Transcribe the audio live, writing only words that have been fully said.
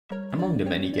Among the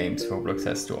many games Roblox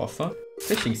has to offer,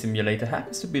 Fishing Simulator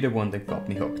happens to be the one that got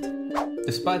me hooked.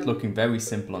 Despite looking very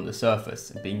simple on the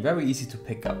surface and being very easy to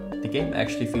pick up, the game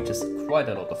actually features quite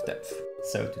a lot of depth.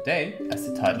 So today, as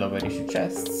the title already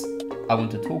suggests, I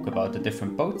want to talk about the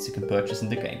different boats you can purchase in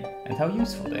the game and how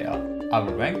useful they are. I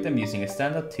will rank them using a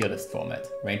standard tier list format,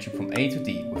 ranging from A to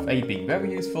D, with A being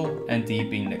very useful and D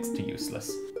being next to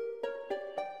useless.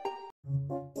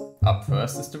 Up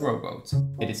first is the rowboat.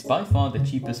 It is by far the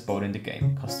cheapest boat in the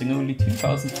game, costing only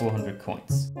 2,400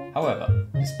 coins. However,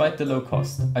 despite the low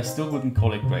cost, I still wouldn't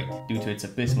call it great due to its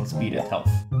abysmal speed and health,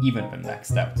 even when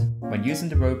maxed out. When using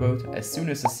the rowboat, as soon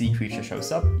as a sea creature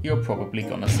shows up, you're probably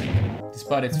gonna sink.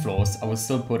 Despite its flaws, I will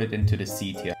still put it into the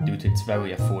C tier due to its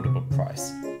very affordable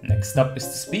price. Next up is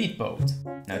the speedboat.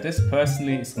 Now this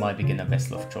personally is my beginner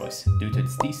vessel of choice, due to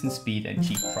its decent speed and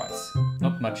cheap price.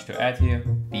 Not much to add here,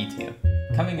 B tier.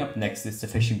 Coming up next is the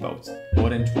fishing boat, more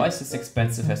than twice as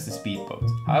expensive as the speedboat.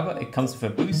 However, it comes with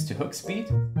a boost to hook speed,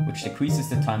 which decreases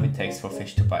the time it takes for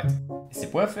fish to bite. Is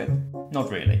it worth it?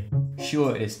 Not really.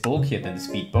 Sure, it is bulkier than the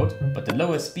speedboat, but the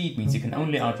lower speed means you can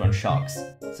only outrun sharks,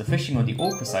 so fishing on the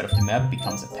awkward side of the map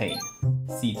becomes a pain.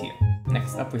 C tier.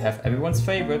 Next up we have everyone's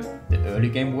favorite, the early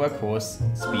game workhorse,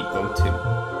 Speedboat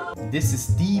 2. This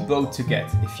is the boat to get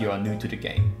if you are new to the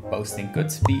game, boasting good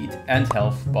speed and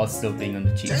health while still being on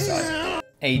the cheap side.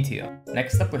 A tier.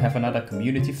 Next up we have another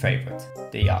community favorite,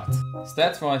 the Yacht.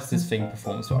 Stats wise this thing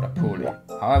performs rather poorly,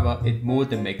 however it more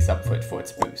than makes up for it for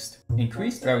its boost.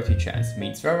 Increased rarity chance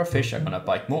means rarer fish are gonna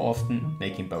bite more often,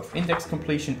 making both index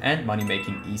completion and money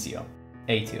making easier.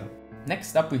 A tier.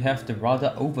 Next up we have the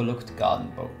rather overlooked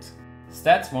garden boat.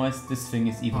 Stats wise this thing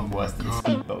is even worse than the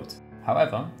speedboat.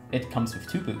 However, it comes with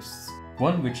two boosts.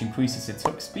 One which increases its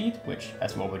hook speed, which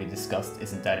as we already discussed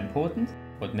isn't that important.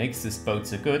 What makes this boat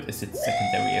so good is its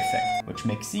secondary effect, which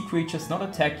makes sea creatures not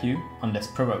attack you unless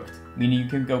provoked, meaning you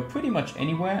can go pretty much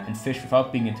anywhere and fish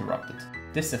without being interrupted.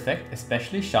 This effect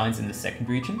especially shines in the second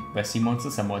region, where sea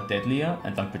monsters are more deadlier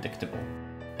and unpredictable.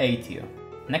 A tier.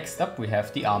 Next up we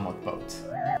have the armored boat.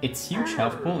 Its huge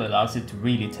health pool allows it to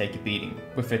really take a beating,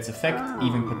 with its effect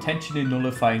even potentially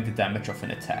nullifying the damage of an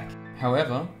attack.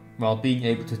 However, while being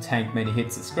able to tank many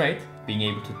hits is great, being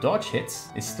able to dodge hits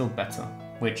is still better,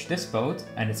 which this boat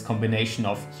and its combination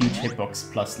of huge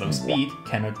hitbox plus low speed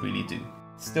cannot really do.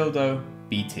 Still though,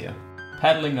 B tier.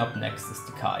 Paddling up next is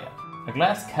the Kayak. A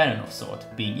glass cannon of sort,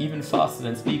 being even faster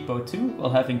than Speedboat 2 while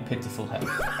having pitiful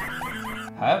health.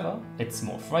 However, its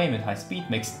small frame and high speed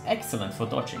makes it excellent for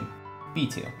dodging. B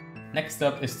tier. Next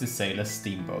up is the Sailor's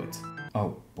Steamboat.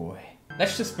 Oh boy.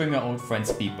 Let's just bring our old friend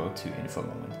Speedboat 2 in for a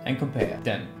moment and compare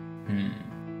them.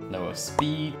 Lower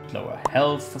speed, lower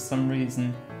health for some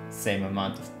reason, same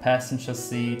amount of passenger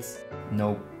seats,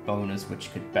 no bonus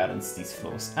which could balance these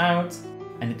flaws out,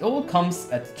 and it all comes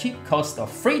at the cheap cost of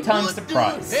 3 times the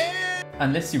price.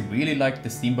 Unless you really like the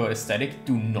Steamboat aesthetic,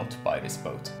 do not buy this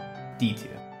boat. D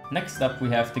tier. Next up we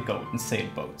have the Golden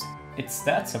Sailboat. Its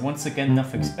stats are once again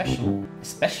nothing special,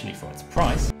 especially for its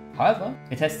price. However,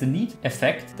 it has the neat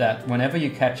effect that whenever you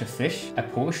catch a fish, a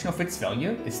portion of its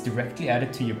value is directly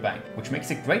added to your bank, which makes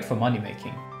it great for money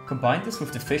making. Combine this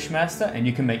with the Fishmaster and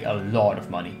you can make a lot of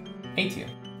money. A tier.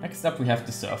 Next up we have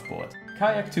the Surfboard.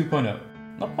 Kayak 2.0.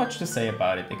 Not much to say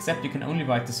about it, except you can only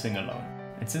ride this thing alone.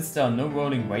 And since there are no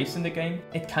rolling waves in the game,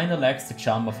 it kinda lacks the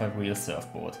charm of a real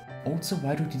surfboard. Also,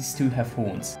 why do these two have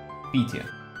horns? B tier.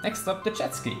 Next up the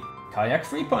Jet Ski. Kayak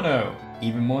 3.0.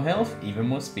 Even more health, even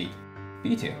more speed.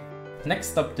 B tier.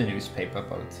 Next up the Newspaper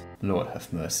Boat. Lord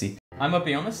have mercy. I'ma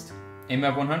be honest, in my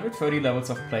 130 levels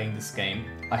of playing this game,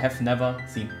 I have never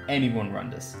seen anyone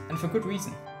run this. And for good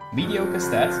reason. Mediocre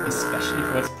stats, especially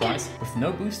for its price, with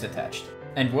no boost attached.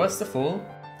 And worst of all,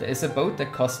 there is a boat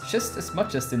that costs just as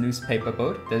much as the Newspaper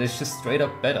Boat that is just straight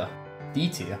up better. D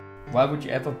tier. Why would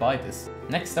you ever buy this?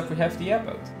 Next up we have the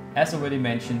Airboat. As already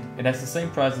mentioned, it has the same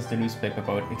price as the Newspaper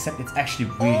Boat, except it's actually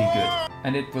really good.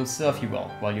 And it will serve you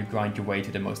well while you grind your way to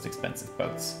the most expensive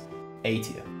boats. A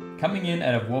tier. Coming in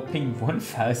at a whopping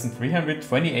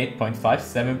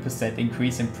 1328.57%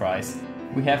 increase in price,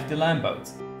 we have the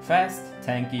Lamboat. Fast,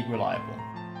 tanky, reliable.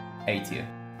 A tier.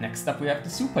 Next up we have the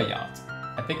Superyacht.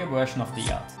 A bigger version of the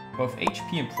Yacht, both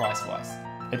HP and price wise.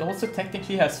 It also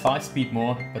technically has 5 speed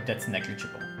more, but that's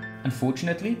negligible.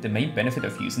 Unfortunately, the main benefit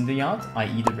of using the Yacht,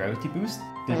 i.e. the rarity boost,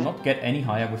 did not get any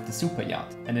higher with the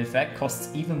Superyacht, and in fact costs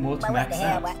even more to max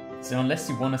out. So unless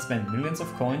you want to spend millions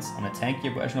of coins on a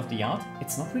tankier version of the Yacht,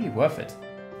 it's not really worth it.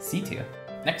 C tier.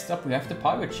 Next up we have the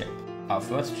Pirate Ship, our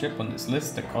first ship on this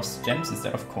list that costs gems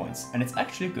instead of coins, and it's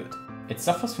actually good. It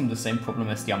suffers from the same problem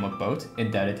as the armored boat,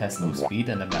 in that it has low speed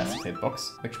and a massive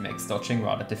hitbox, which makes dodging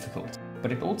rather difficult.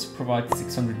 but it also provides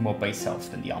 600 more base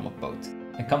health than the armored boat,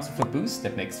 and comes with a boost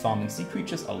that makes farming sea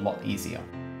creatures a lot easier.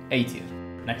 A tier.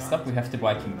 Next up we have the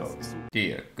Viking Boat.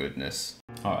 Dear goodness.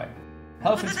 Alright.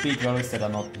 Health and speed values that are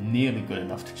not nearly good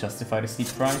enough to justify the steep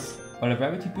price. While a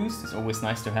rarity boost is always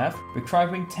nice to have,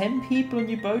 requiring 10 people on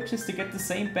your boat just to get the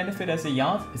same benefit as a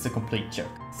yacht is a complete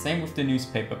joke. Same with the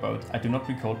newspaper boat, I do not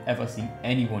recall ever seeing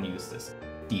anyone use this.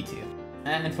 D tier.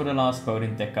 And for the last boat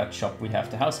in Deckard's shop we have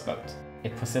the houseboat.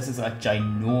 It possesses a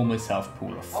ginormous health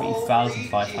pool of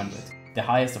 3,500, the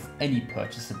highest of any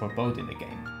purchasable boat in the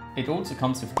game. It also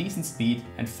comes with decent speed,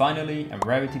 and finally a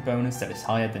rarity bonus that is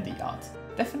higher than the Yacht.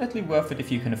 Definitely worth it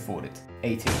if you can afford it.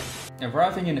 A tier.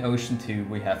 Arriving in Ocean 2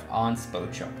 we have Arndt's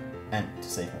Boat Shop. And to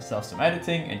save myself some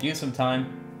editing and you some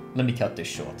time, let me cut this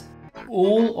short.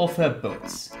 All of her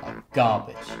boats are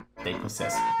garbage. They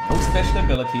possess no special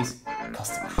abilities,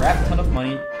 cost a crap ton of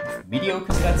money, with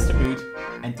mediocre stats to boot,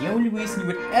 and the only reason you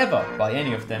would ever buy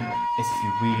any of them is if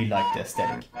you really like the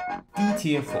aesthetic. D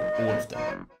tier for all of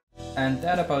them. And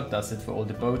that about does it for all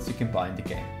the boats you can buy in the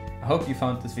game. I hope you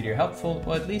found this video helpful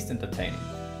or at least entertaining.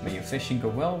 May your fishing go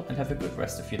well and have a good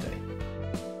rest of your day.